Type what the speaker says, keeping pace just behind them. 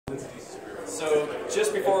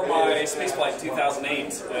Just before my spaceflight in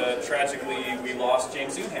 2008, tragically we lost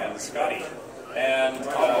James Doohan, Scotty. And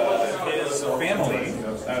his family,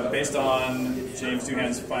 based on James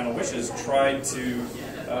Doohan's final wishes, tried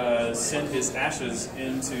to send his ashes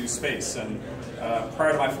into space. And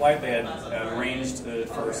prior to my flight, they had arranged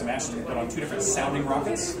for some ashes to be put on 2 different sounding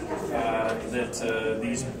rockets that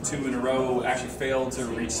these 2 in a row actually failed to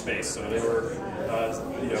reach space. So they were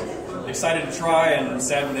excited to try and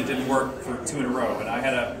sad when it didn't work for 2 in a row. And I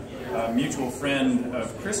had a mutual friend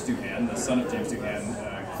of Chris Doohan, the son of James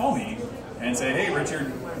Doohan, call me and say, "Hey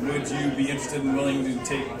Richard, would you be interested and willing to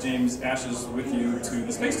take James' ashes with you to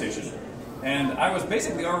the space station?" And I was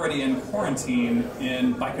basically already in quarantine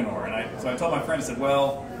in Baikonur, and so I told my friend, I said,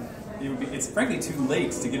 "Well, it's frankly too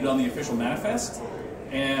late to get it on the official manifest,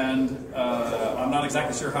 and I'm not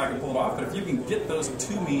exactly sure how I can pull it off, but if you can get those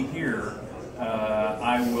to me here,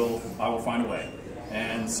 I will find a way."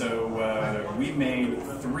 And so we made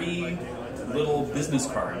 3 little business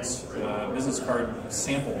cards, business card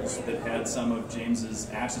samples that had some of James's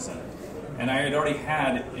ashes in it. And I had already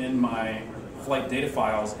had in my flight data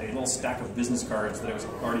files a little stack of business cards that I was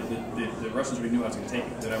already, the Russians already knew I was going to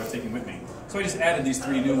take, that I was taking with me. So I just added these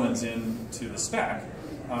 3 new ones into the stack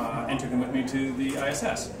and took them with me to the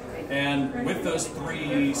ISS. And with those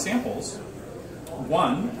 3 samples,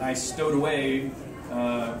 one I stowed away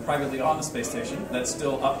privately on the space station. That's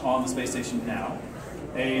still up on the space station now.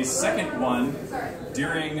 A second one,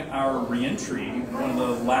 during our re-entry, one of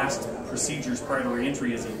the last procedures prior to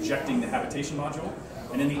re-entry is ejecting the habitation module.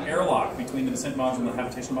 And in the airlock between the descent module and the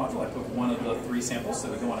habitation module, I put one of the 3 samples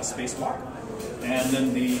that would go on a spacewalk. And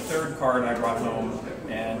then the 3rd card I brought home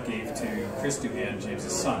and gave to Chris Doohan,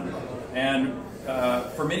 James's son. And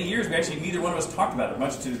for many years, neither one of us talked about it,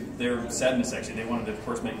 much to their sadness, actually. They wanted to, of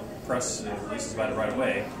course, make press releases about it right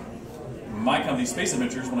away. My company, Space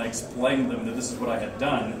Adventures, when I explained to them that this is what I had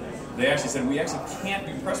done, they actually said, "We actually can't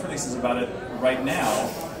do press releases about it right now,"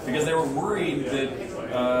 because they were worried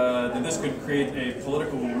that this could create a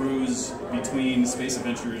political ruse between Space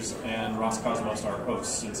Adventures and Roscosmos, our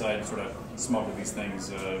hosts, since I had sort of smuggled these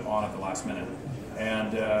things on at the last minute.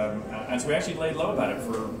 And so we actually laid low about it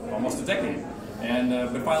for almost a decade.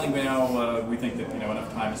 But finally now we think that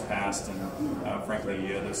enough time has passed, and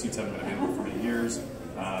frankly those suits haven't been available for many years.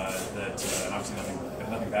 And obviously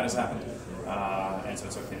nothing bad has happened, and so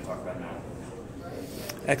it's okay to talk about it now.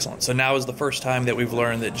 Excellent. So now is the first time that we've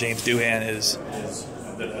learned that James Doohan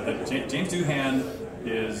James Doohan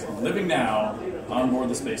is living now on board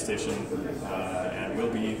the space station, and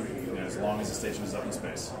will be as long as the station is up in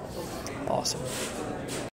space. Awesome.